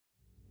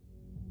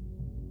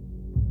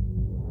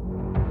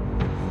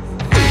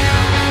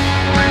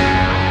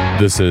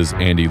This is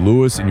Andy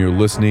Lewis, and you're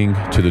listening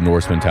to the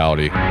Norse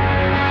Mentality.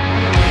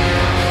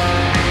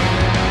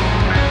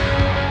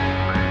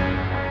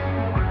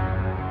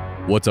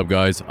 What's up,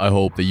 guys? I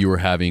hope that you are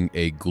having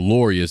a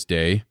glorious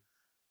day.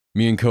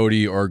 Me and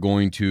Cody are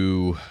going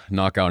to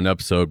knock out an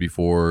episode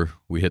before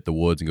we hit the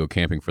woods and go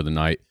camping for the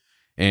night.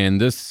 And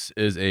this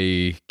is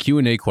a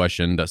Q&A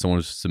question that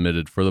someone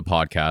submitted for the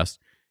podcast.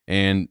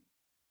 And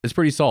it's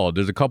pretty solid.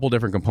 There's a couple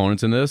different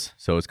components in this.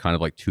 So it's kind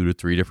of like 2 to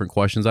 3 different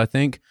questions, I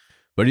think.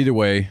 But either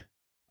way,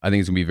 I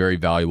think it's going to be very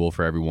valuable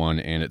for everyone.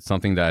 And it's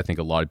something that I think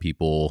a lot of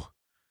people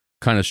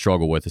kind of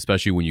struggle with,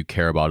 especially when you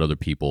care about other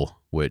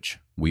people, which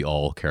we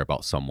all care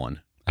about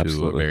someone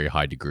to a very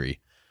high degree.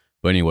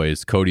 But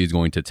anyways, Cody is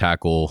going to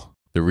tackle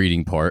the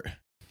reading part.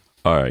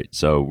 All right.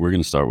 So we're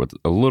going to start with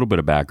a little bit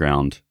of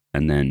background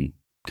and then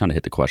kind of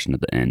hit the question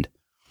at the end.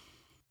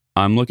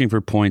 I'm looking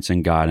for points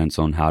and guidance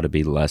on how to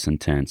be less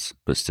intense,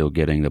 but still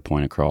getting the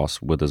point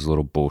across with as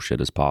little bullshit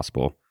as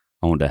possible.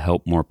 I want to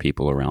help more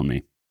people around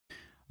me.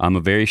 I'm a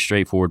very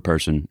straightforward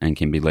person and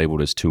can be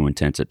labeled as too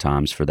intense at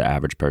times for the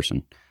average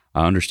person.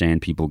 I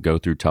understand people go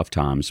through tough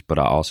times, but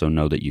I also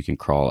know that you can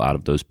crawl out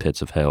of those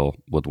pits of hell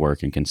with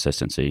work and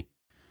consistency.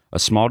 A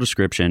small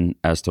description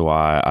as to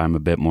why I'm a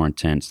bit more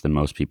intense than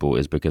most people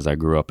is because I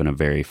grew up in a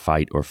very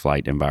fight or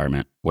flight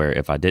environment where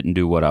if I didn't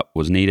do what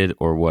was needed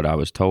or what I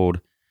was told,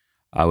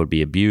 I would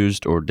be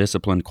abused or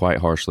disciplined quite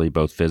harshly,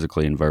 both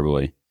physically and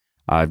verbally.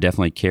 I've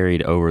definitely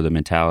carried over the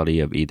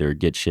mentality of either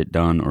get shit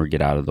done or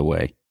get out of the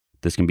way.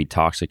 This can be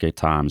toxic at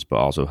times, but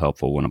also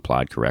helpful when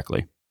applied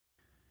correctly.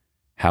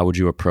 How would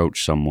you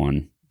approach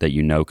someone that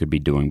you know could be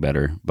doing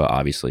better, but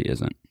obviously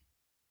isn't?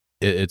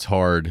 It's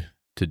hard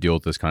to deal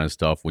with this kind of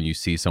stuff when you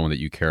see someone that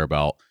you care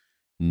about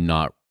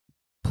not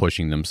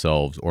pushing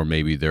themselves, or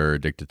maybe they're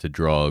addicted to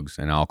drugs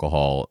and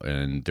alcohol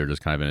and they're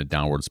just kind of in a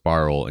downward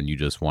spiral, and you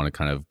just want to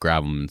kind of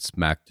grab them and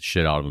smack the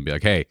shit out of them and be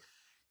like, hey,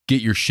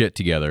 get your shit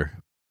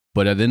together.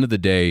 But at the end of the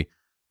day,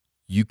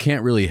 you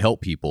can't really help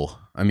people.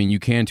 I mean, you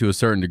can to a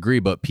certain degree,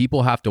 but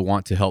people have to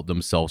want to help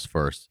themselves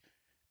first.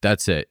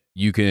 That's it.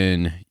 You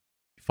can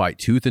fight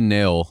tooth and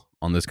nail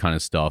on this kind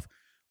of stuff,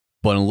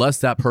 but unless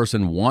that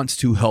person wants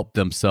to help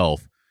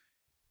themselves,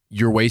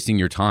 you're wasting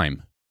your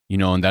time,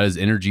 and that is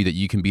energy that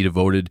you can be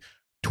devoted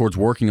towards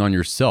working on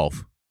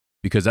yourself,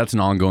 because that's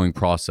an ongoing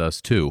process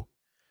too.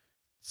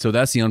 So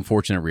that's the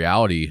unfortunate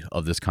reality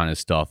of this kind of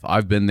stuff.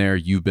 I've been there,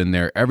 you've been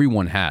there,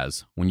 everyone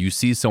has. When you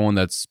see someone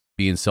that's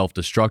being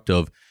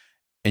self-destructive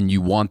and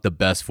you want the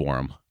best for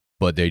them,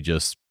 but they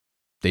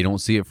don't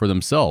see it for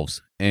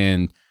themselves.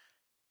 And,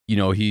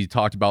 he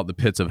talked about the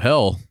pits of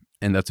hell,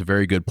 and that's a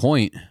very good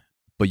point,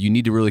 but you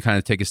need to really kind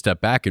of take a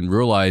step back and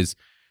realize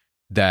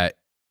that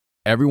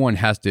everyone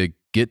has to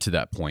get to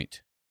that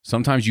point.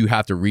 Sometimes you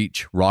have to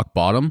reach rock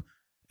bottom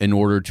in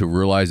order to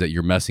realize that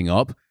you're messing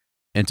up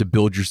and to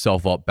build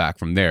yourself up back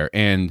from there.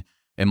 And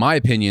in my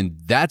opinion,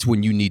 that's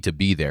when you need to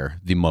be there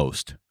the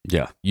most.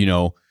 Yeah.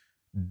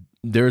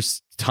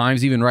 There's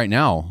times even right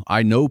now,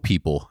 I know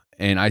people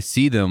and I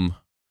see them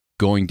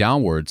going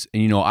downwards.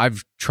 And,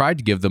 I've tried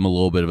to give them a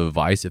little bit of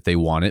advice if they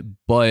want it,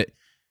 but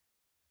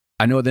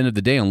I know at the end of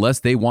the day, unless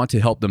they want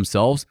to help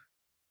themselves,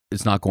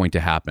 it's not going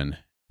to happen.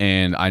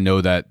 And I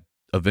know that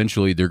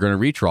eventually they're going to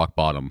reach rock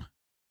bottom.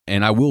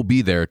 And I will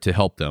be there to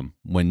help them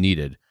when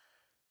needed.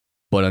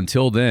 But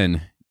until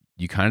then,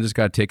 you kind of just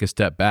got to take a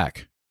step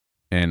back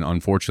and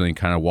unfortunately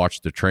kind of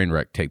watch the train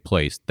wreck take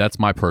place. That's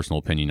my personal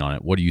opinion on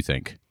it. What do you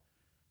think?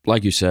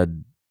 Like you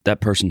said,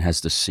 that person has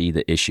to see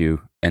the issue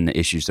and the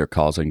issues they're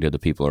causing to the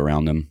people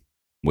around them,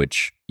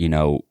 which,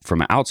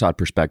 from an outside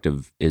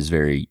perspective is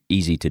very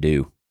easy to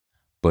do.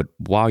 But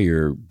while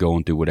you're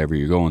going through whatever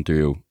you're going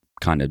through,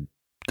 kind of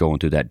going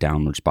through that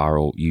downward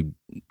spiral, you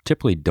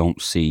typically don't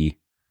see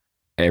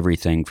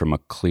everything from a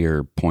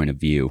clear point of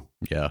view.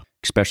 Yeah.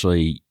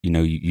 Especially,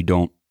 you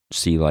don't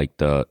see like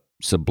the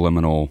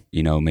subliminal,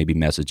 maybe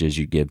messages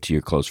you give to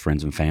your close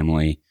friends and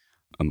family,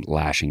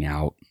 lashing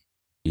out,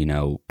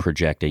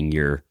 projecting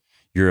your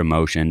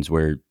emotions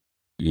where,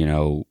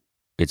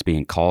 it's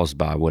being caused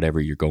by whatever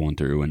you're going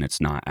through and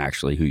it's not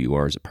actually who you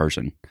are as a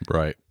person.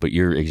 Right. But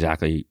you're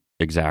exactly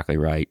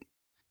right.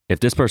 If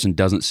this person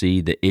doesn't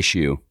see the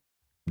issue,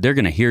 they're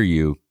going to hear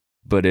you,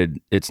 but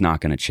it's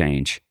not going to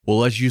change. Well,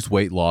 let's use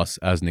weight loss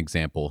as an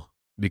example,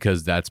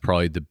 because that's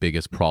probably the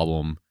biggest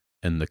problem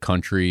in the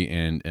country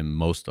and in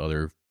most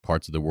other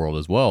parts of the world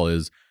as well,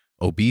 is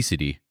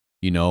obesity,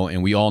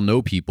 and we all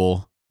know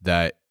people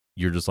that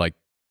you're just like,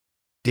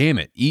 damn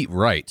it, eat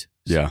right.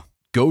 Yeah.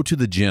 Go to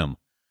the gym.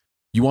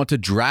 You want to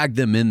drag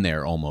them in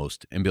there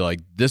almost and be like,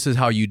 this is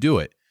how you do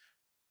it.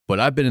 But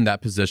I've been in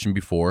that position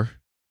before.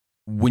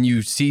 When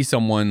you see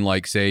someone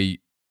like, say,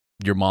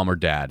 your mom or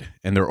dad,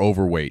 and they're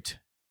overweight,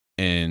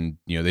 and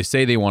they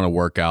say they want to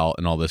work out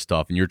and all this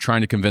stuff, and you're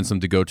trying to convince them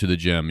to go to the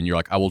gym, and you're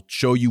like, I will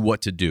show you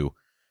what to do.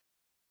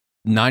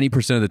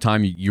 90% of the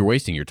time, you're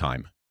wasting your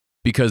time,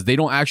 because they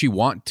don't actually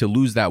want to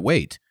lose that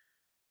weight.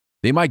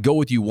 They might go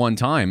with you one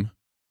time,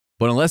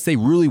 but unless they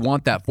really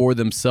want that for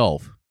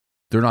themselves,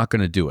 they're not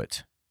going to do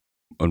it.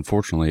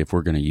 Unfortunately, if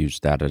we're going to use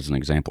that as an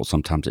example,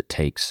 sometimes it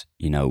takes,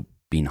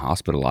 being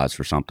hospitalized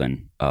for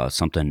something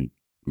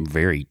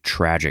very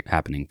tragic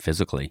happening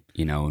physically,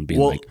 and being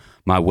like,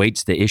 my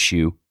weight's the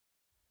issue.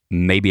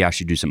 Maybe I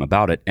should do something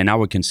about it. And I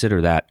would consider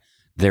that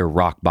their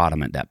rock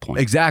bottom at that point.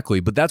 Exactly.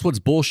 But that's what's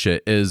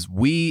bullshit is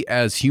we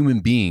as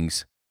human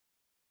beings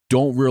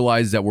don't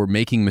realize that we're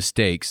making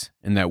mistakes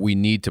and that we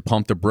need to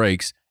pump the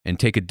brakes and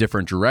take a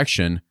different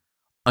direction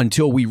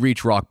until we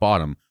reach rock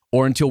bottom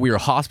or until we are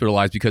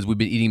hospitalized because we've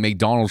been eating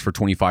McDonald's for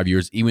 25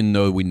 years, even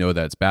though we know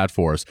that it's bad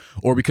for us,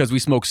 or because we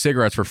smoked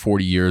cigarettes for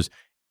 40 years,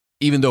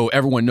 even though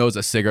everyone knows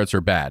that cigarettes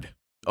are bad.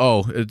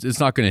 Oh, it's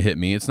not going to hit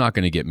me. It's not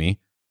going to get me.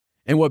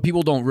 And what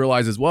people don't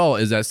realize as well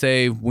is that,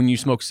 say, when you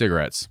smoke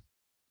cigarettes,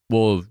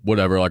 well,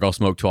 whatever, like I'll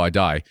smoke till I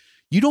die.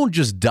 You don't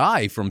just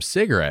die from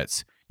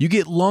cigarettes. You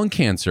get lung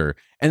cancer,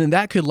 and then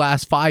that could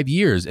last 5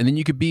 years, and then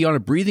you could be on a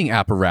breathing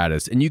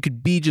apparatus, and you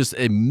could be just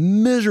a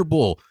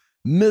miserable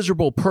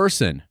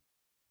person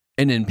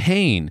and in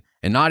pain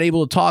and not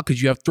able to talk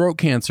because you have throat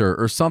cancer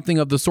or something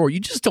of the sort. You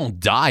just don't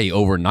die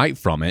overnight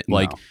from it.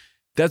 Like,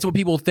 that's what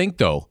people think,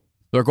 though.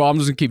 They're like, oh, I'm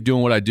just going to keep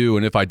doing what I do,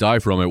 and if I die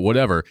from it,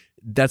 whatever.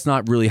 That's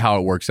not really how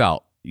it works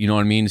out. You know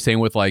what I mean? Same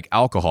with like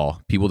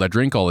alcohol. People that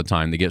drink all the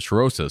time, they get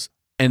cirrhosis.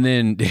 And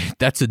then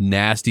that's a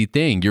nasty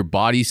thing. Your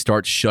body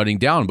starts shutting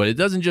down, but it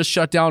doesn't just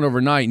shut down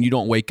overnight and you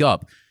don't wake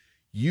up.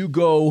 You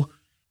go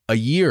a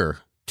year,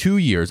 2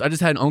 years. I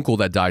just had an uncle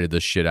that died of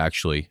this shit,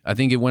 actually. I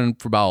think it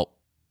went for about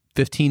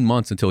 15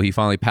 months until he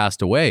finally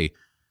passed away.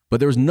 But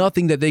there was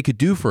nothing that they could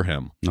do for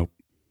him. Nope.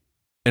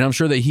 And I'm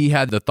sure that he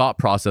had the thought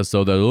process,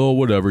 though, that, oh,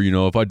 whatever,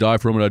 if I die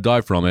from it, I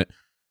die from it.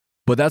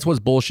 But that's what's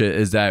bullshit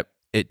is that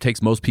it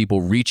takes most people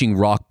reaching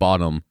rock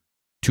bottom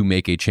to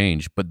make a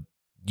change. But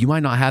you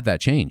might not have that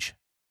change.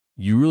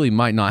 You really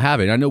might not have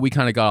it. I know we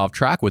kind of got off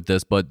track with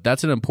this, but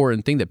that's an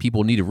important thing that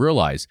people need to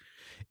realize.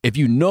 If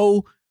you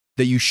know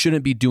that you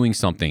shouldn't be doing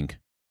something,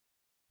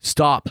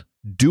 stop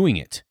doing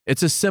it.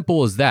 It's as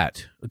simple as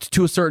that. It's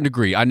to a certain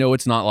degree. I know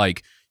it's not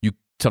like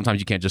sometimes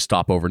you can't just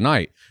stop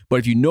overnight, but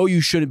if you know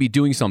you shouldn't be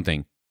doing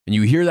something and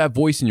you hear that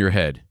voice in your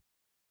head,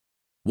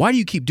 why do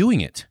you keep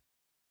doing it?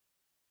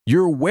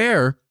 You're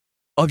aware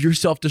of your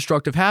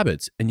self-destructive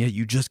habits, and yet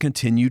you just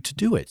continue to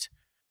do it.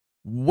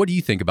 What do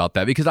you think about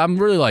that? Because I'm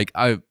really like,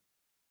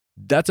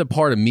 that's a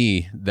part of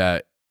me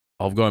that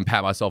I'll go and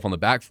pat myself on the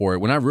back for it.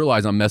 When I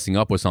realize I'm messing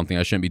up with something,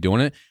 I shouldn't be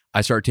doing it,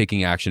 I start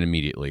taking action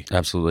immediately.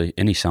 Absolutely.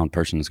 Any sound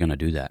person is going to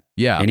do that.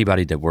 Yeah.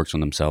 Anybody that works on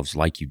themselves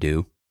like you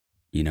do,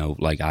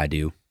 like I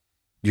do,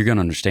 you're going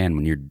to understand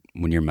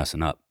when you're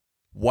messing up.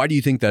 Why do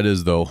you think that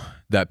is, though?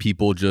 That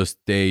people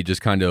they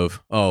just kind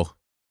of, oh,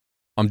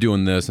 I'm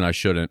doing this and I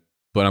shouldn't,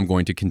 but I'm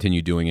going to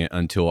continue doing it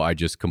until I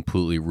just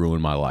completely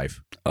ruin my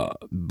life.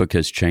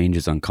 Because change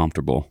is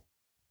uncomfortable.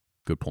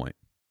 Good point.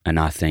 And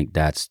I think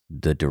that's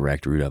the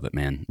direct root of it,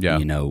 man. Yeah.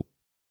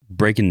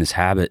 Breaking this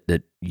habit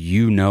that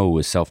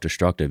is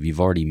self-destructive,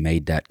 you've already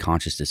made that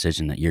conscious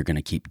decision that you're going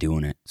to keep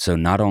doing it. So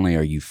not only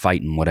are you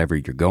fighting whatever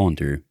you're going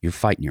through, you're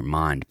fighting your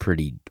mind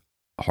pretty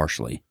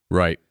harshly.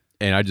 Right.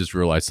 And I just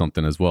realized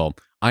something as well.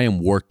 I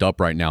am worked up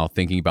right now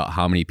thinking about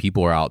how many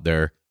people are out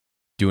there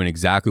doing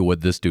exactly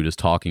what this dude is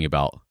talking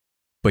about.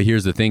 But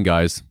here's the thing,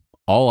 guys.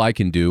 All I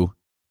can do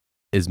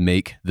is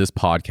make this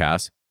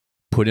podcast,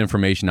 put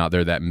information out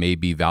there that may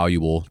be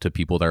valuable to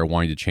people that are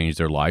wanting to change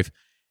their life.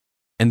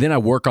 And then I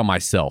work on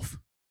myself.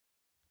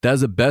 That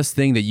is the best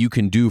thing that you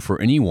can do for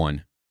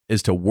anyone,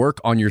 is to work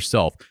on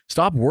yourself.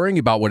 Stop worrying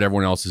about what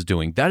everyone else is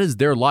doing. That is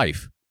their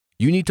life.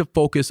 You need to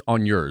focus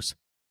on yours.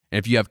 And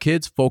if you have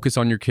kids, focus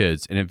on your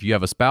kids. And if you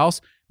have a spouse,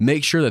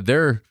 make sure that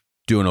they're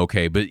doing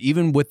okay. But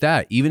even with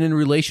that, even in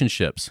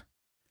relationships,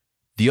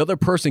 the other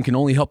person can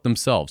only help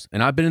themselves.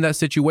 And I've been in that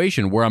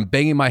situation where I'm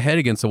banging my head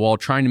against the wall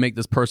trying to make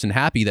this person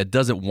happy that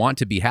doesn't want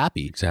to be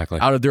happy. Exactly.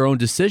 Out of their own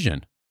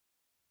decision.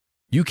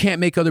 You can't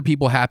make other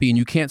people happy, and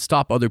you can't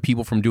stop other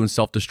people from doing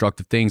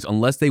self-destructive things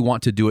unless they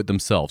want to do it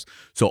themselves.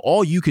 So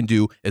all you can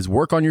do is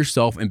work on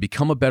yourself and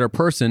become a better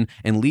person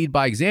and lead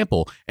by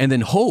example, and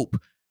then hope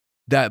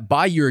that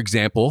by your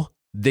example,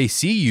 they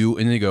see you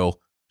and they go,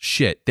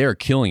 shit, they're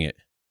killing it.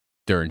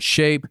 They're in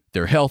shape,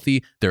 they're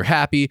healthy, they're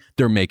happy,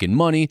 they're making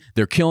money,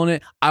 they're killing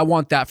it. I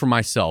want that for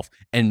myself.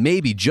 And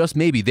maybe, just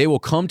maybe, they will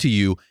come to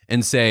you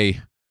and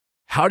say,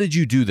 how did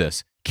you do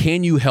this?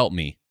 Can you help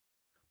me?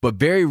 But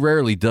very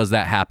rarely does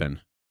that happen.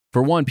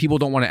 For one, people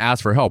don't want to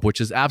ask for help, which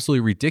is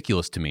absolutely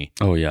ridiculous to me.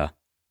 Oh, yeah.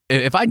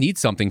 If I need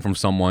something from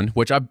someone,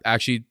 which let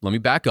me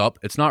back up.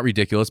 It's not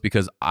ridiculous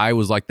because I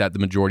was like that the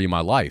majority of my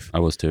life. I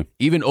was too.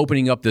 Even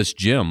opening up this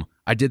gym,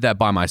 I did that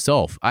by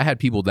myself. I had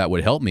people that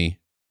would help me,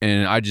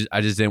 and I just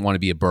didn't want to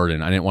be a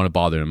burden. I didn't want to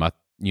bother them.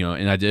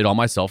 And I did it all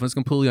myself, and it's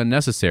completely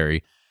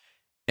unnecessary.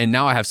 And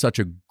now I have such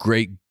a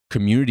great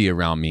community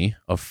around me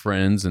of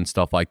friends and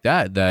stuff like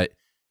that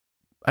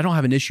I don't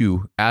have an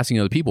issue asking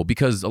other people,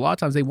 because a lot of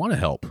times they want to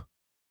help.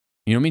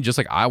 You know what I mean? Just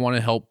like I want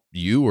to help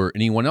you or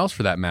anyone else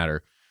for that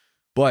matter.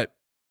 But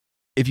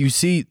if you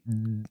see,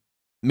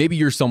 maybe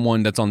you're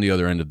someone that's on the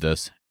other end of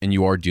this and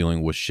you are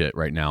dealing with shit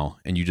right now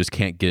and you just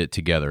can't get it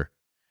together.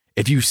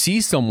 If you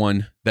see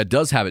someone that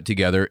does have it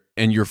together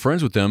and you're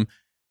friends with them,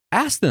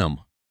 ask them,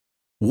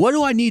 What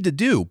do I need to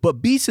do?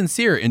 But be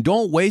sincere and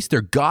don't waste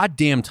their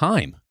goddamn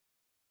time.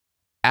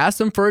 Ask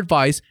them for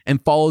advice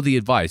and follow the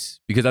advice,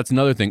 because that's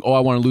another thing. Oh,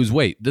 I want to lose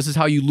weight. This is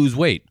how you lose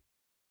weight.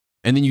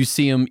 And then you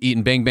see them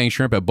eating bang bang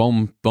shrimp at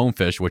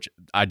Bonefish, which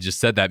I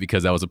just said that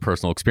because that was a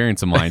personal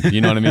experience of mine.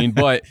 You know what I mean?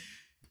 But,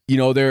 you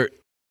know,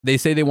 they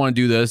say they want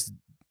to do this.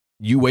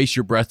 You waste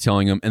your breath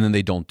telling them, and then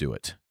they don't do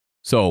it.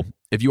 So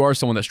if you are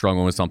someone that's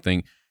struggling with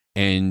something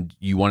and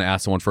you want to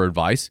ask someone for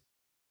advice,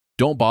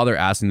 don't bother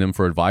asking them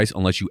for advice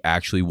unless you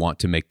actually want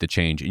to make the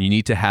change. And you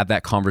need to have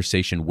that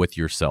conversation with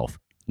yourself.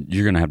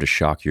 You're going to have to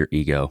shock your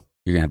ego.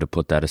 You're going to have to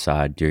put that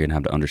aside. You're going to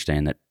have to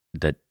understand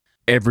that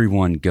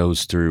everyone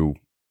goes through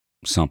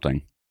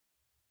something.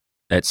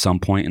 At some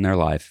point in their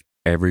life,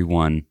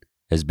 everyone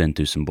has been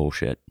through some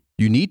bullshit.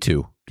 You need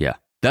to. Yeah.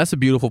 That's a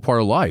beautiful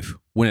part of life.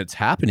 When it's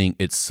happening,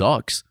 it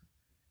sucks.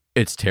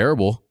 It's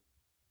terrible,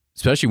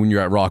 especially when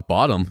you're at rock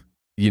bottom,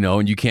 you know,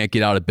 and you can't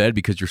get out of bed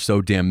because you're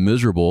so damn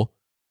miserable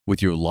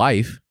with your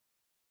life.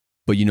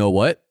 But you know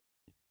what?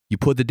 You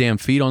put the damn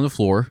feet on the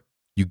floor,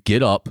 you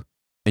get up,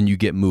 and you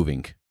get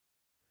moving.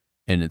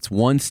 And it's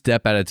one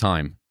step at a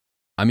time.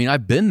 I mean,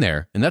 I've been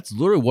there, and that's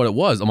literally what it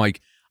was. I'm like,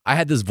 I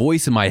had this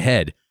voice in my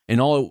head, and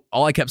all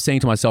I kept saying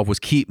to myself was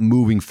keep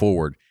moving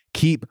forward,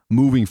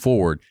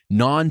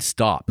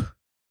 nonstop.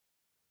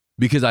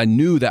 Because I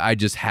knew that I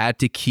just had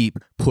to keep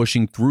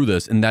pushing through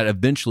this and that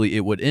eventually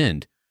it would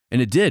end. And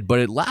it did, but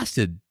it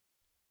lasted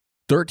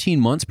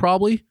 13 months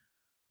probably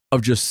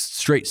of just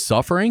straight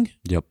suffering.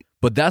 Yep.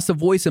 But that's the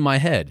voice in my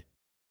head.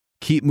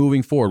 Keep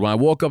moving forward. When I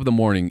woke up in the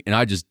morning and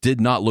I just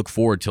did not look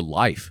forward to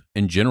life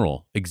in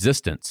general,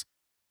 existence,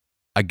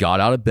 I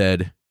got out of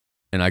bed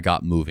and I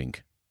got moving.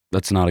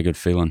 That's not a good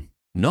feeling.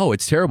 No,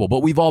 it's terrible,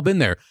 but we've all been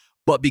there.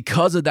 But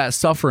because of that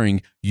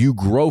suffering, you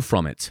grow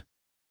from it.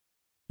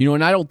 You know,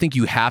 and I don't think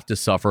you have to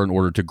suffer in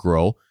order to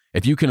grow.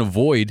 If you can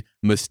avoid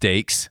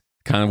mistakes,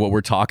 kind of what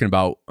we're talking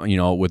about, you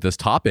know, with this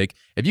topic,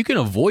 if you can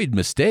avoid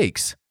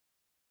mistakes,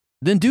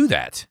 then do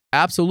that.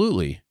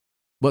 Absolutely.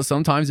 But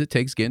sometimes it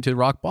takes getting to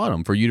rock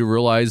bottom for you to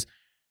realize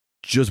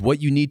just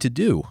what you need to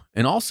do.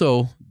 And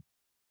also,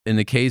 in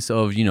the case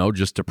of, you know,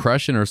 just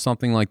depression or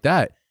something like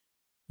that,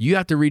 you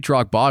have to reach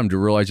rock bottom to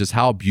realize just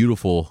how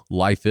beautiful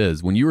life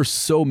is. When you are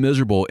so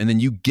miserable and then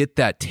you get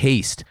that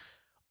taste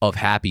of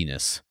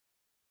happiness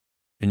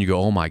and you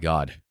go, oh my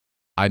God,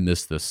 I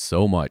miss this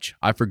so much.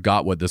 I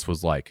forgot what this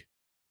was like.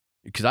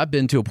 Because I've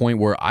been to a point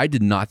where I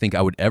did not think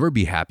I would ever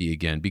be happy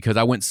again because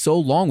I went so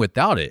long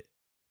without it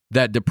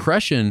that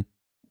depression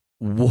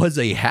was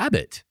a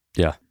habit.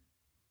 Yeah.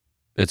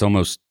 It's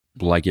almost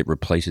like it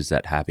replaces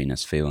that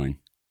happiness feeling.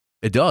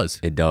 It does.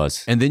 It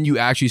does. And then you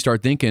actually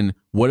start thinking,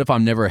 what if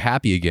I'm never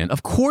happy again?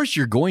 Of course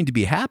you're going to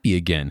be happy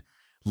again.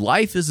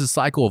 Life is a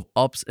cycle of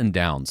ups and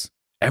downs.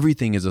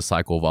 Everything is a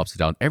cycle of ups and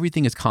downs.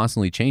 Everything is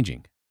constantly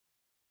changing.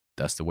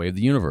 That's the way of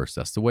the universe.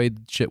 That's the way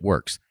shit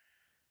works.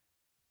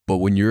 But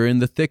when you're in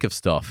the thick of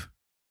stuff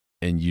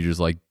and you're just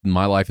like,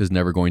 my life is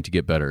never going to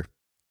get better,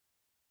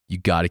 you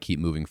got to keep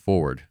moving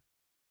forward.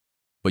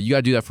 But you got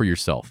to do that for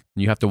yourself.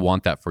 You have to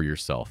want that for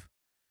yourself.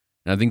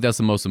 And I think that's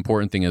the most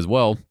important thing as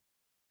well.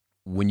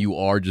 When you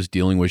are just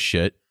dealing with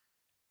shit,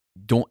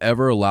 don't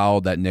ever allow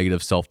that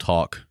negative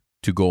self-talk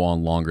to go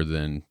on longer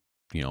than,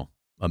 you know,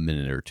 a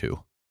minute or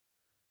two.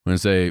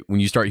 When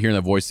you start hearing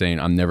that voice saying,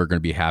 I'm never going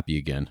to be happy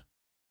again,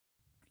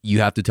 you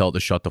have to tell it to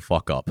shut the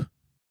fuck up. And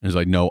it's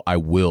like, no, I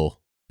will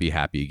be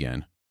happy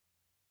again.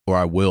 Or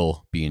I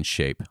will be in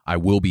shape. I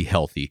will be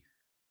healthy.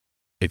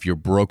 If you're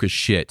broke as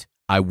shit,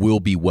 I will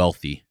be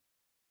wealthy.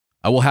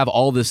 I will have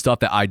all this stuff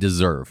that I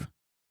deserve.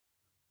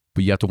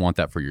 But you have to want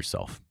that for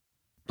yourself.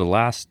 The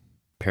last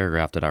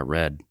paragraph that I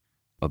read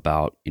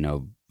about, you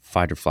know,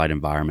 fight or flight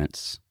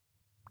environments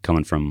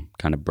coming from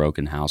kind of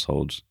broken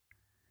households,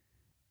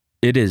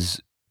 it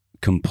is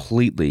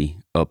completely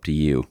up to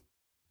you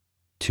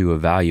to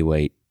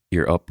evaluate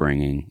your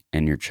upbringing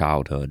and your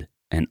childhood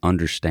and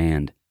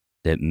understand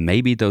that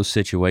maybe those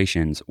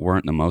situations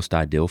weren't the most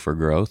ideal for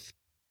growth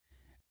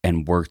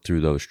and work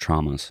through those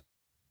traumas.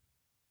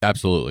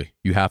 Absolutely.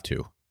 You have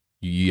to.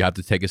 You have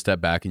to take a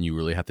step back and you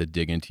really have to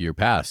dig into your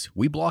past.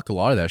 We block a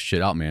lot of that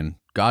shit out, man.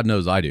 God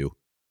knows I do.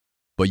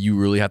 But you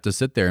really have to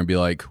sit there and be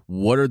like,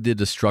 what are the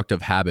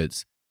destructive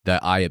habits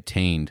that I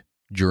obtained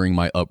during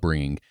my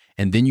upbringing?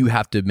 And then you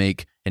have to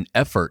make an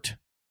effort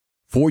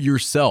for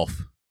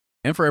yourself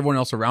and for everyone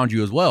else around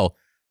you as well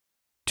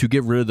to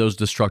get rid of those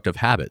destructive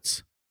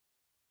habits.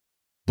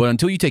 But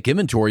until you take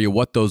inventory of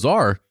what those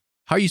are,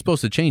 how are you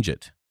supposed to change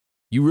it?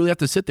 You really have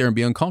to sit there and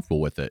be uncomfortable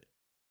with it.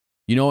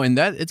 You know, and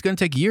that it's going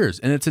to take years,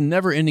 and it's a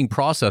never-ending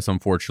process,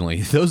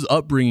 unfortunately. Those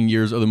upbringing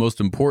years are the most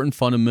important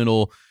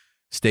fundamental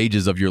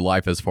stages of your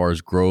life as far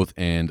as growth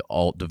and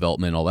all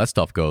development, all that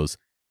stuff goes.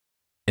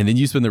 And then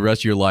you spend the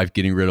rest of your life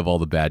getting rid of all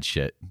the bad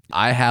shit.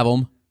 I have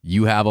them.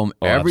 You have them.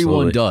 Oh,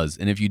 everyone absolutely. does.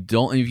 And if you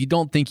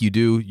don't think you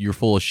do, you're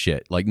full of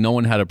shit. Like, no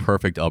one had a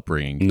perfect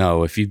upbringing.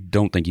 No, if you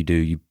don't think you do,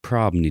 you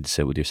probably need to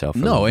sit with yourself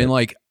for a No, little and bit.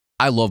 like,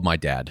 I love my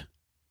dad.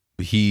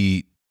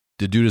 The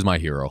dude is my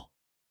hero.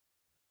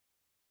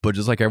 But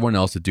just like everyone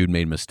else, the dude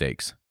made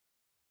mistakes.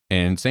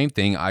 And same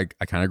thing, I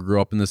kind of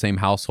grew up in the same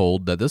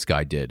household that this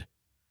guy did.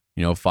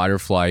 You know, fight or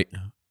flight,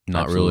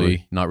 not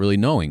Absolutely. really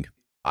knowing.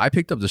 I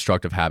picked up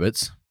destructive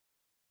habits,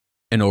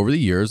 and over the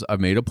years, I've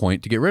made a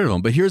point to get rid of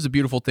them. But here's the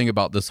beautiful thing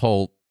about this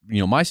whole,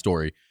 my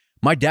story.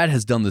 My dad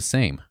has done the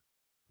same.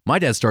 My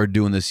dad started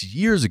doing this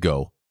years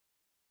ago.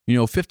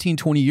 15,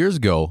 20 years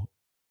ago,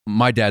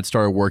 my dad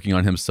started working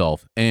on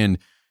himself. And,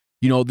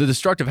 the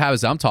destructive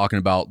habits I'm talking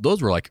about,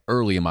 those were like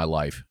early in my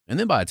life. And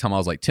then by the time I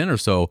was like 10 or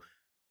so,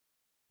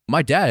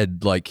 my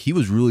dad, like, he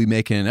was really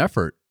making an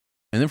effort.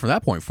 And then from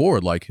that point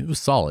forward, like, it was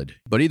solid.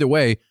 But either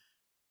way,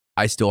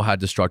 I still had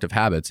destructive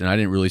habits, and I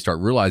didn't really start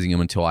realizing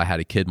them until I had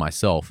a kid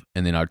myself.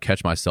 And then I'd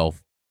catch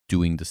myself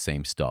doing the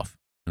same stuff.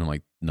 And I'm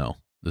like, no,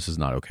 this is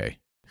not okay.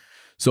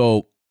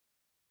 So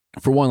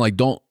for one, like,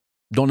 don't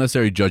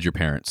necessarily judge your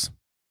parents.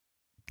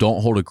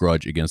 Don't hold a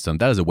grudge against them.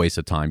 That is a waste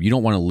of time. You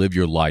don't want to live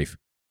your life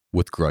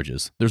with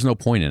grudges. There's no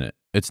point in it.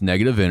 It's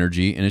negative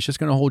energy, and it's just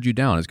going to hold you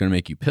down. It's going to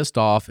make you pissed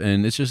off,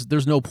 and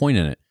there's no point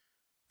in it.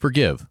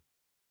 Forgive.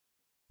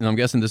 And I'm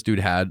guessing this dude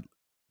had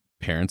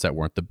parents that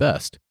weren't the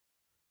best.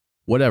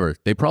 Whatever.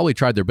 They probably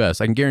tried their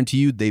best. I can guarantee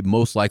you they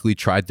most likely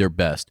tried their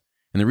best.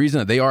 And the reason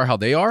that they are how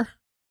they are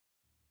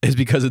is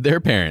because of their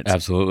parents.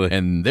 Absolutely.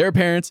 And their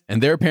parents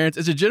and their parents.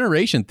 It's a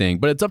generation thing,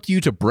 but it's up to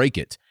you to break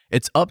it.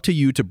 It's up to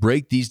you to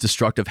break these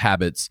destructive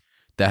habits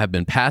that have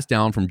been passed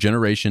down from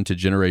generation to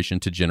generation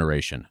to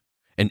generation.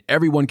 And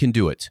everyone can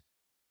do it.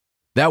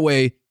 That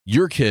way,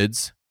 your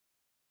kids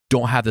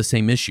don't have the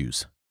same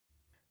issues.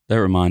 That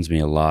reminds me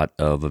a lot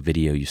of a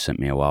video you sent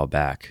me a while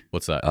back.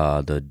 What's that?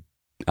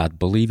 I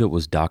believe it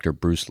was Dr.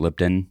 Bruce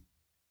Lipton. And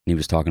he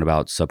was talking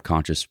about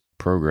subconscious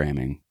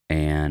programming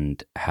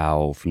and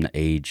how from the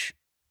age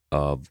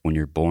of when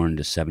you're born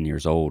to 7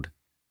 years old,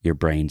 your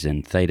brain's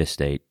in theta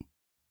state,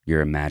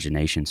 your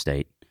imagination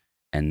state.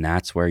 And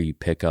that's where you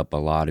pick up a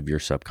lot of your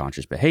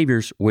subconscious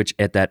behaviors, which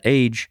at that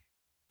age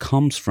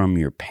comes from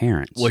your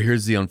parents. Well,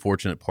 here's the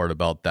unfortunate part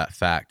about that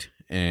fact.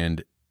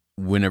 And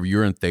whenever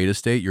you're in theta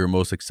state, you're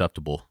most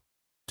acceptable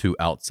to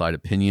outside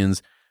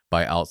opinions,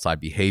 by outside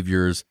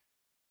behaviors,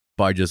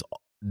 by just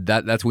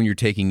that's when you're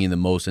taking in the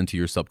most into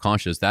your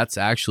subconscious. That's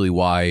actually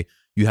why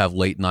you have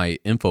late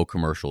night info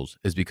commercials,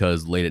 is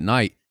because late at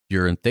night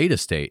you're in theta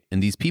state,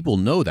 and these people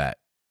know that.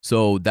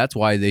 So that's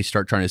why they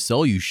start trying to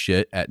sell you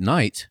shit at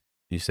night.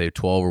 You say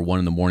 12 or 1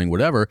 in the morning,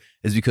 whatever,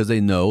 is because they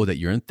know that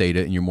you're in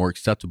theta and you're more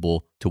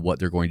acceptable to what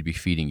they're going to be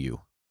feeding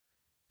you.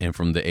 And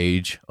from the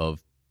age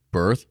of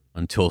birth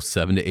until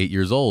 7 to 8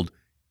 years old,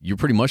 you're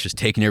pretty much just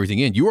taking everything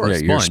in. You are a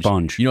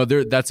sponge. You're a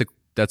sponge.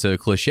 That's a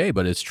cliche,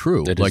 but it's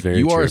true. That like,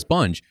 you are a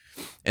sponge.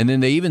 And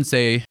then they even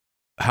say,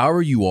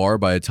 however you are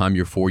by the time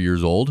you're 4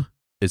 years old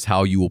is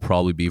how you will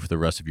probably be for the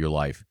rest of your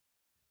life.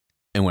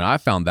 And when I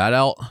found that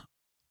out,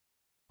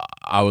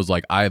 I was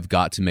like, I've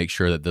got to make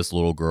sure that this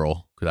little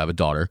girl, because I have a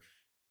daughter,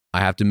 I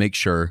have to make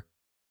sure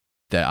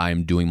that I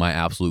am doing my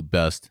absolute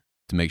best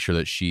to make sure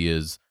that she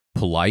is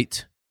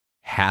polite,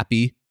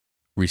 happy,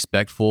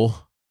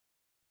 respectful,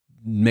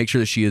 make sure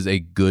that she is a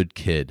good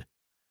kid.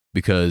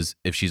 Because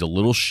if she's a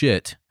little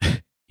shit,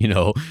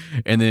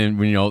 and then,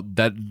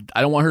 that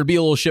I don't want her to be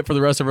a little shit for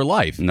the rest of her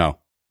life. No.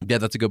 Yeah,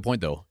 that's a good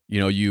point though.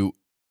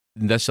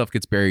 That stuff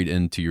gets buried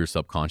into your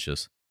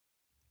subconscious.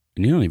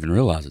 And you don't even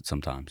realize it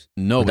sometimes.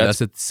 No, but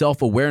that's a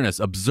self-awareness.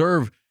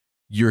 Observe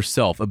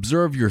yourself,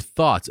 observe your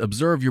thoughts,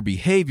 observe your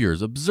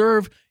behaviors,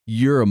 observe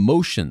your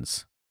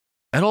emotions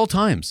at all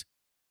times.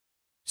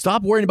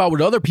 Stop worrying about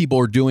what other people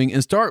are doing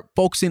and start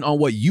focusing on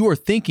what you are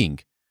thinking.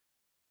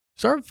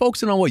 Start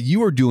focusing on what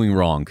you are doing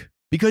wrong,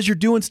 because you're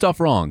doing stuff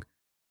wrong.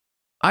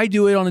 I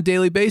do it on a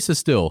daily basis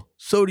still.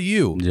 So do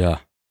you. Yeah.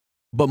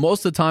 But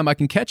most of the time I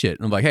can catch it.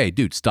 And I'm like, hey,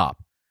 dude,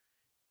 stop.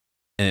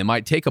 And it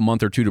might take a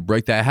month or two to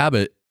break that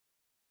habit,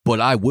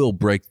 but I will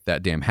break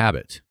that damn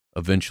habit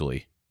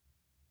eventually.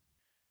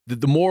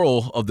 The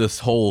moral of this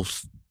whole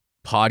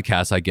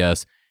podcast, I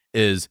guess,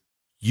 is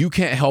you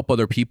can't help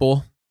other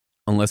people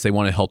unless they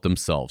want to help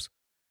themselves.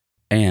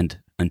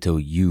 And until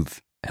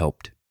you've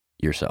helped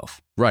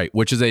yourself. Right,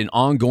 which is an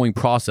ongoing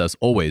process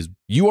always.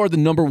 You are the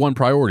number one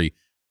priority.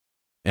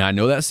 And I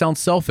know that sounds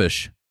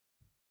selfish,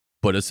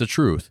 but it's the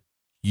truth.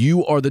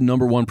 You are the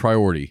number one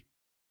priority.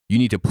 You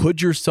need to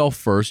put yourself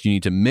first. You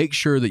need to make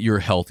sure that you're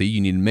healthy.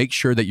 You need to make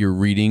sure that you're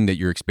reading, that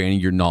you're expanding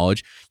your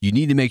knowledge. You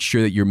need to make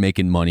sure that you're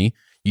making money.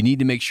 You need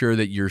to make sure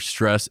that your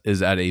stress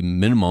is at a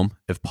minimum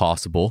if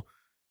possible,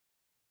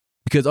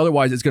 because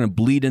otherwise it's going to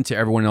bleed into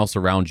everyone else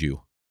around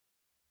you.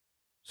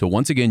 So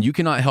once again, you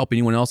cannot help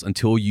anyone else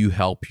until you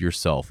help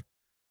yourself.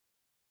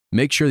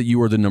 Make sure that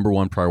you are the number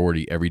one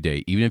priority every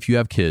day, even if you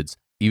have kids,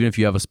 even if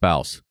you have a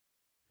spouse.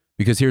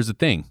 Because here's the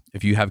thing,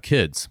 if you have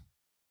kids,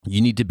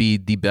 you need to be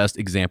the best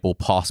example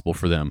possible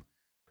for them.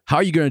 How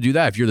are you going to do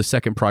that if you're the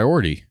second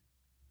priority?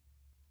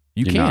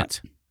 You You're can't.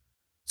 not.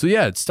 So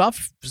yeah, stop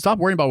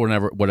worrying about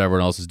what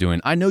everyone else is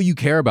doing. I know you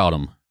care about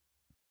them,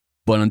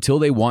 but until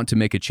they want to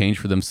make a change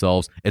for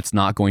themselves, it's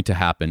not going to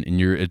happen. And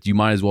you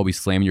might as well be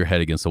slamming your head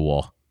against a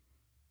wall.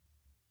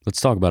 Let's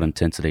talk about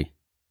intensity.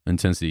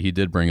 Intensity. He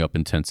did bring up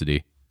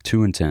intensity.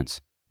 Too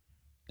intense.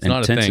 It's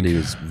not a thing. Intensity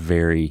is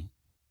very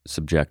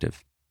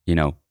subjective. You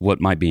know,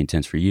 what might be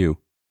intense for you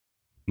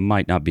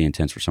might not be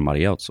intense for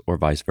somebody else, or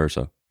vice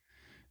versa.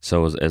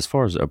 So as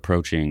far as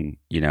approaching,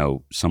 you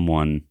know,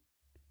 someone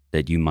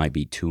that you might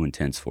be too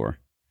intense for,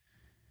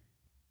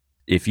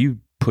 if you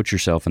put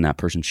yourself in that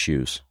person's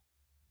shoes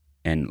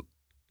and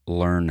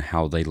learn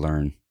how they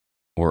learn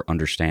or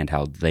understand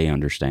how they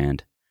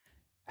understand,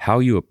 how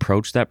you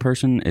approach that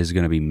person is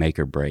going to be make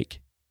or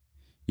break.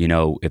 You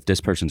know, if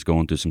this person's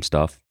going through some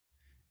stuff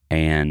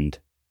and,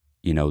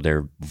 you know,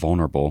 they're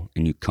vulnerable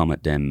and you come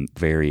at them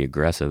very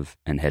aggressive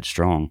and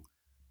headstrong,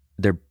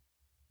 they're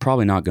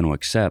probably not going to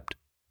accept,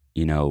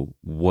 you know,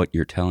 what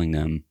you're telling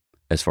them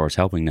as far as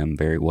helping them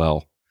very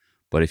well.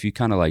 But if you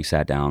kind of like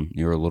sat down,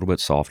 you're a little bit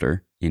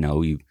softer, you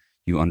know, you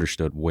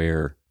understood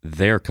where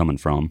they're coming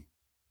from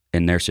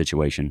in their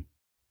situation,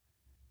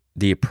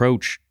 the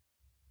approach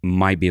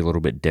might be a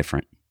little bit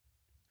different.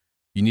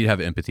 You need to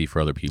have empathy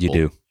for other people.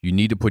 You do. You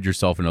need to put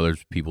yourself in other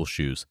people's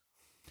shoes.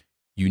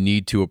 You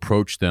need to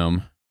approach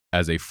them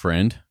as a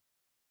friend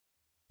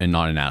and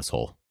not an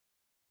asshole.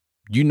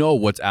 You know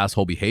what's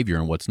asshole behavior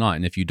and what's not.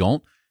 And if you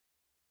don't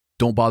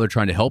bother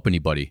trying to help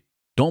anybody.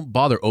 Don't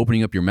bother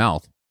opening up your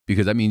mouth,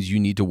 because that means you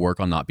need to work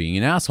on not being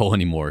an asshole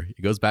anymore.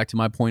 It goes back to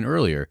my point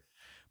earlier.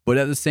 But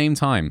at the same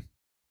time,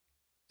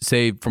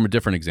 say from a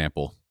different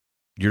example,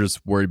 you're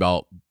just worried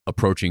about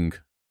approaching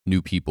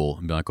new people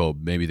and be like, oh,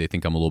 maybe they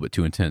think I'm a little bit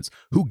too intense.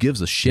 Who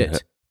gives a shit? Yeah.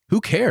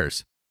 Who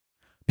cares?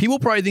 People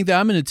probably think that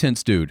I'm an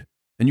intense dude,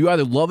 and you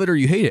either love it or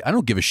you hate it. I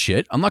don't give a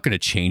shit. I'm not going to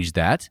change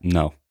that.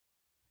 No.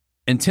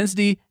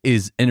 Intensity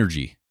is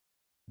energy.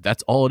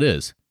 That's all it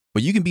is.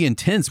 But you can be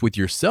intense with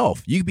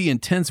yourself. You can be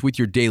intense with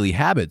your daily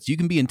habits. You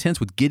can be intense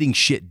with getting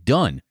shit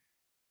done.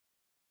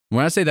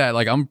 When I say that,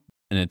 like, I'm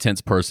an intense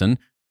person,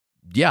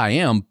 yeah, I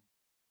am,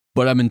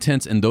 but I'm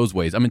intense in those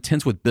ways. I'm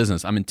intense with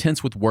business. I'm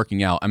intense with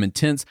working out. I'm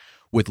intense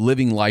with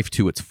living life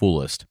to its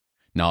fullest.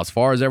 Now, as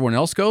far as everyone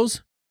else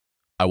goes,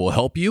 I will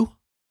help you.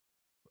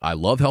 I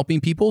love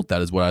helping people.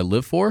 That is what I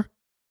live for.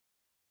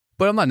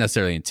 But I'm not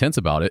necessarily intense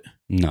about it.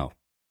 No.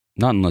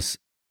 Not unless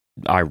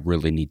I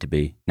really need to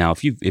be. Now,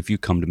 if you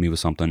come to me with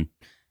something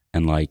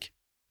and like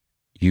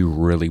you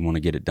really want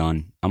to get it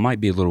done, I might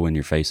be a little in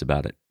your face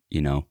about it,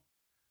 you know.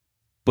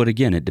 But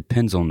again, it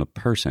depends on the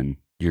person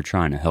you're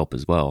trying to help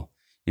as well.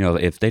 You know,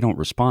 if they don't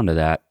respond to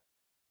that,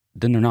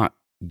 then they're not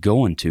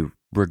going to,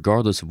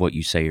 regardless of what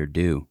you say or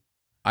do.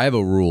 I have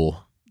a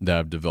rule that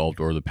I've developed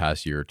over the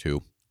past year or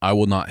two. I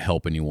will not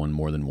help anyone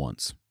more than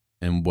once.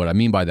 And what I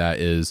mean by that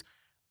is,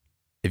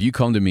 if you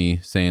come to me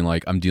saying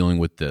like, I'm dealing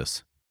with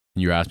this,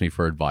 and you ask me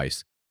for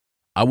advice,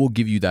 I will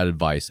give you that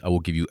advice. I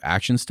will give you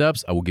action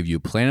steps. I will give you a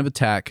plan of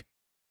attack.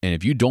 And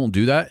if you don't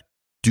do that,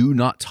 do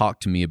not talk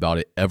to me about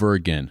it ever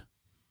again.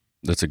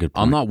 That's a good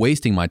point. I'm not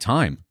wasting my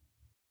time.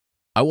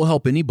 I will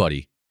help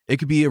anybody. It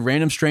could be a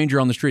random stranger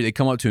on the street. They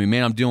come up to me,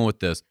 man, I'm dealing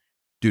with this.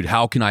 Dude,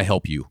 how can I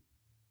help you?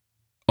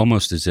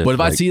 Almost as if. But if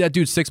I see that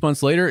dude 6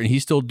 months later and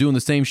he's still doing the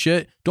same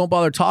shit, don't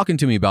bother talking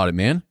to me about it,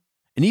 man.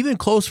 And even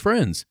close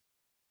friends,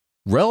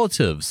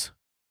 relatives.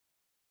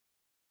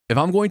 If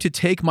I'm going to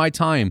take my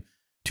time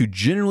to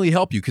genuinely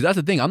help you, because that's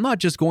the thing, I'm not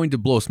just going to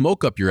blow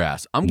smoke up your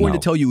ass. I'm going to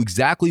tell you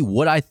exactly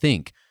what I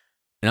think.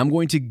 And I'm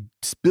going to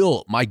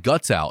spill my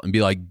guts out and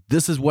be like,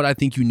 this is what I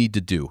think you need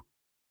to do.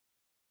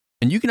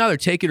 And you can either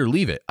take it or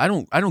leave it. I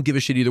don't give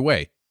a shit either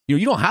way. You know,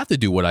 you don't have to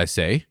do what I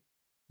say.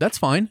 That's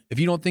fine. If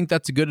you don't think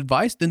that's a good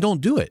advice, then don't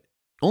do it.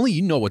 Only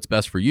you know what's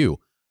best for you.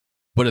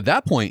 But at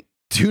that point,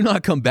 do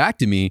not come back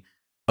to me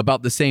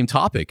about the same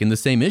topic and the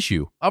same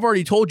issue. I've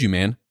already told you,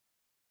 man.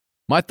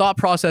 My thought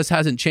process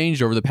hasn't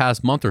changed over the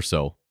past month or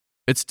so.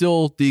 It's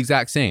still the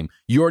exact same.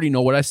 You already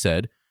know what I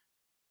said.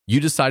 You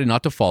decided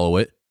not to follow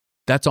it.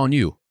 That's on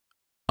you.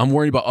 I'm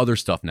worried about other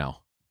stuff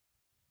now.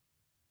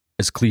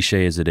 As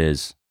cliche as it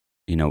is,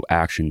 you know,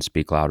 actions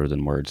speak louder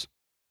than words.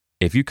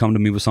 If you come to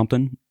me with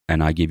something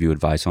and I give you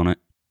advice on it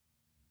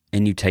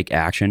and you take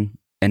action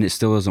and it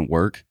still doesn't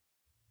work,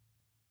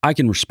 I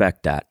can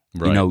respect that.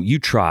 Right. You know, you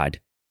tried.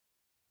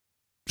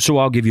 So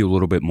I'll give you a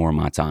little bit more of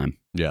my time.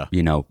 Yeah.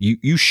 You know,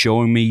 you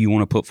showing me you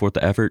want to put forth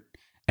the effort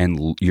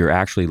and you're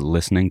actually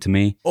listening to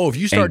me. Oh, if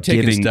you start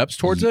taking steps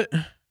towards it,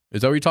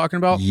 is that what you're talking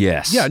about?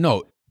 Yes. Yeah,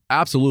 no,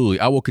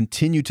 absolutely. I will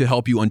continue to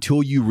help you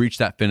until you reach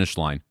that finish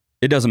line.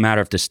 It doesn't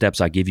matter if the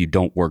steps I give you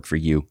don't work for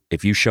you.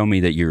 If you show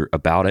me that you're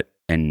about it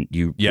and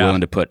you're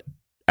willing to put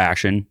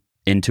action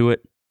into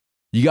it,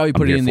 you got to be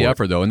putting in the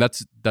effort, though. And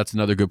that's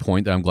another good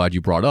point that I'm glad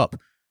you brought up.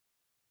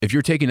 If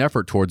you're taking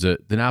effort towards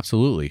it, then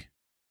absolutely.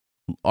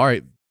 All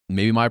right,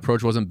 maybe my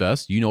approach wasn't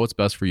best. You know what's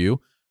best for you.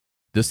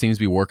 This seems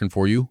to be working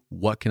for you.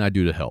 What can I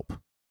do to help?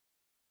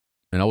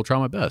 And I will try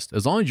my best.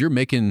 As long as you're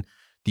making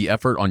the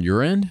effort on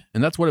your end,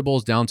 and that's what it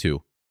boils down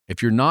to.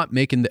 If you're not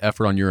making the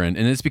effort on your end,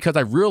 and it's because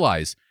I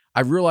realize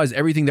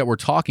everything that we're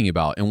talking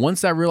about. And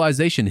once that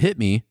realization hit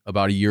me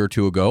about a year or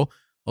two ago,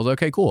 I was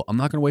like, okay, cool. I'm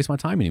not going to waste my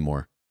time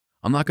anymore.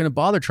 I'm not going to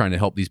bother trying to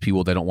help these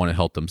people that don't want to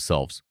help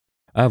themselves.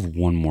 I have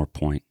one more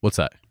point. What's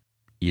that?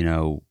 You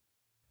know,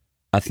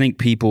 I think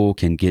people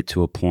can get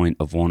to a point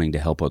of wanting to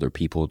help other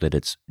people that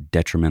it's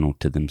detrimental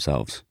to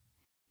themselves.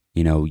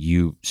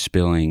 You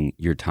spilling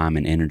your time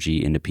and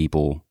energy into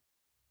people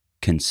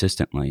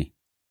consistently,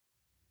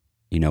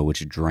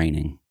 which is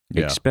draining,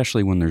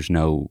 especially when there's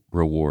no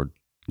reward.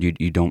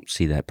 You don't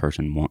see that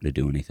person want to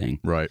do anything.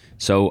 Right.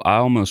 So I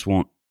almost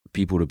want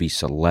people to be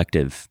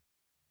selective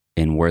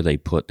in where they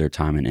put their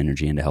time and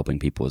energy into helping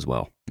people as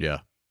well. Yeah.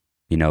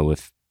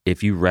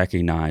 If you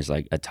recognize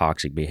like a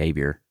toxic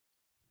behavior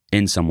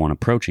in someone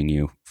approaching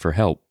you for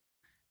help,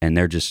 and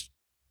they're just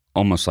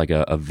almost like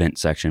a vent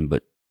session,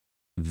 but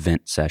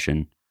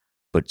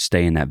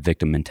stay in that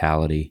victim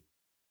mentality,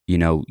 you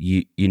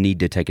need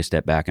to take a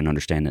step back and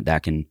understand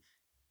that can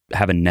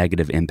have a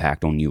negative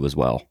impact on you as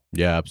well.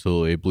 Yeah,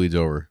 absolutely. It bleeds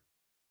over.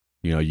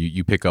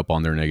 You pick up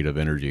on their negative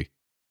energy.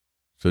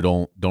 So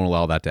don't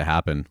allow that to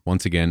happen.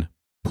 Once again,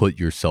 put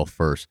yourself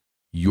first.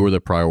 You're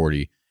the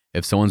priority.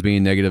 If someone's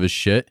being negative as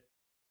shit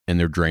and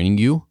they're draining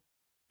you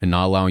and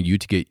not allowing you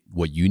to get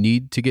what you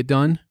need to get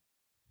done,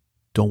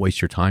 don't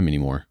waste your time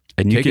anymore.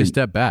 And take a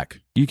step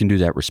back. You can do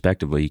that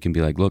respectively. You can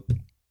be like, look,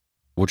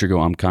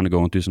 I'm kind of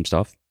going through some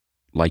stuff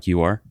like you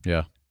are.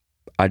 Yeah.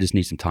 I just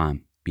need some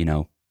time,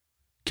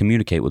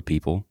 communicate with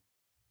people,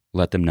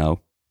 let them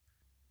know.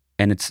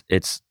 And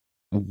it's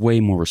way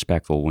more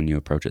respectful when you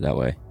approach it that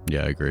way.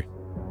 Yeah, I agree.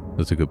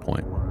 That's a good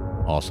point.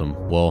 Awesome.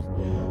 Well,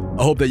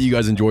 I hope that you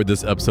guys enjoyed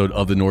this episode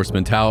of the Norse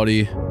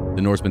Mentality.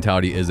 The Norse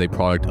Mentality is a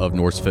product of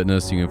Norse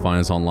Fitness. You can find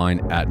us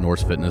online at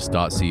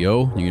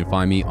norsefitness.co. You can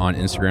find me on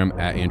Instagram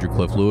at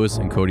AndrewCliffLewis.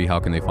 And Cody, how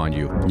can they find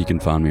you? You can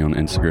find me on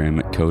Instagram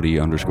at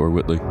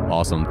Cody_Whitley.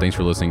 Awesome. Thanks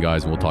for listening,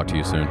 guys, and we'll talk to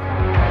you soon.